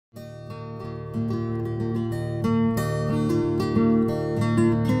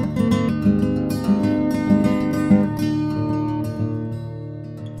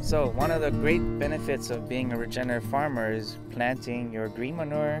So one of the great benefits of being a regenerative farmer is planting your green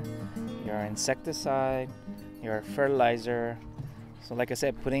manure, your insecticide, your fertilizer. So like I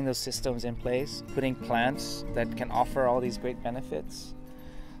said, putting those systems in place, putting plants that can offer all these great benefits,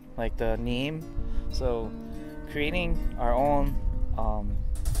 like the neem. So creating our own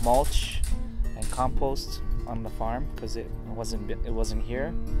mulch and compost on the farm, because it wasn't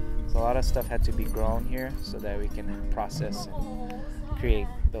here. So a lot of stuff had to be grown here so that we can process and create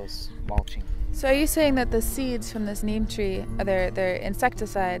those mulching. So are you saying that the seeds from this neem tree are they're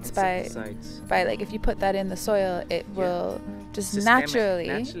insecticides, by like if you put that in the soil, it will just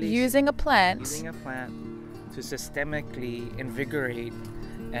naturally using a plant to systemically invigorate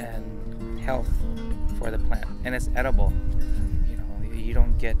and health for the plant, and it's edible. You know, you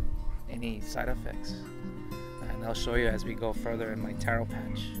don't get any side effects, and I'll show you as we go further in my taro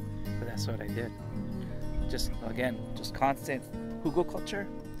patch. But that's what I did. Just constant hugelkultur,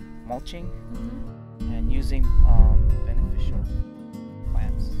 mulching, and using beneficial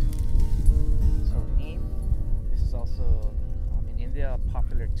plants. So neem, this is also in India a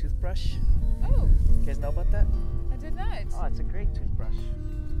popular toothbrush. Oh, you guys know about that? I did not. Oh, it's a great toothbrush.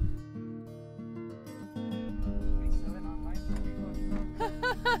 They sell it online.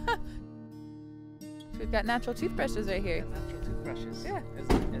 We've got natural toothbrushes right here. Natural toothbrushes. Yeah. As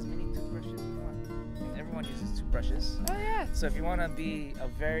many toothbrushes as you want. And everyone uses toothbrushes. Oh yeah. So if you want to be a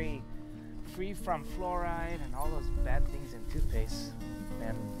very free from fluoride and all those bad things in toothpaste,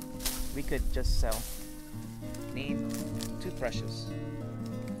 then we could just sell neem toothbrushes.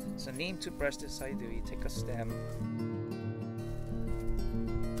 So neem toothbrush, this is how you do. You take a stem,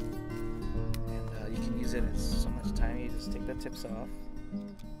 and you can use it in so much time. You just take the tips off.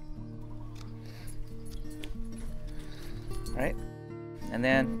 Right? And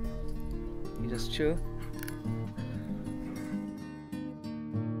then you just chew.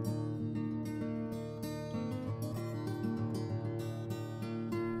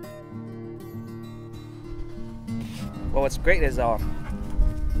 Well, what's great is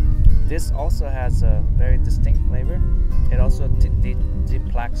this also has a very distinct flavor. It also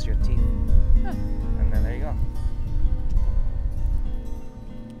deplaques your teeth. Huh. And then there you go.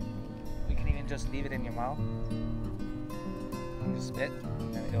 You can even just leave it in your mouth. You spit,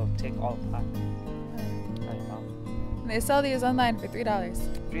 and it'll take all the plaque out of your mouth. They sell these online for $3.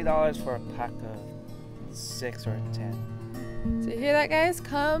 $3 for a pack of 6 or 10. So you hear that, guys?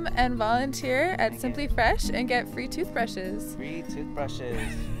 Come and volunteer at Simpli-Fresh and get free toothbrushes. Free toothbrushes,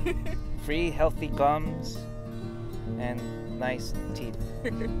 free healthy gums, and nice teeth.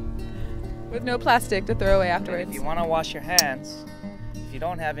 With no plastic to throw away afterwards. And if you want to wash your hands, if you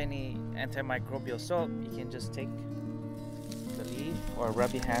don't have any antimicrobial soap, you can just take the leaf or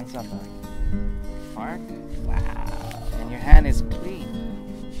rub your hands on the bark. Wow. And your hand is clean.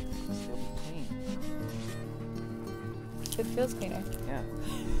 Still be clean. It feels cleaner. Yeah.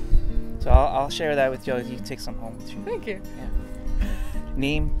 So I'll share that with you. You can take some home with you. Thank you. Yeah.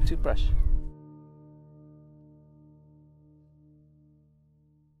 Neem toothbrush.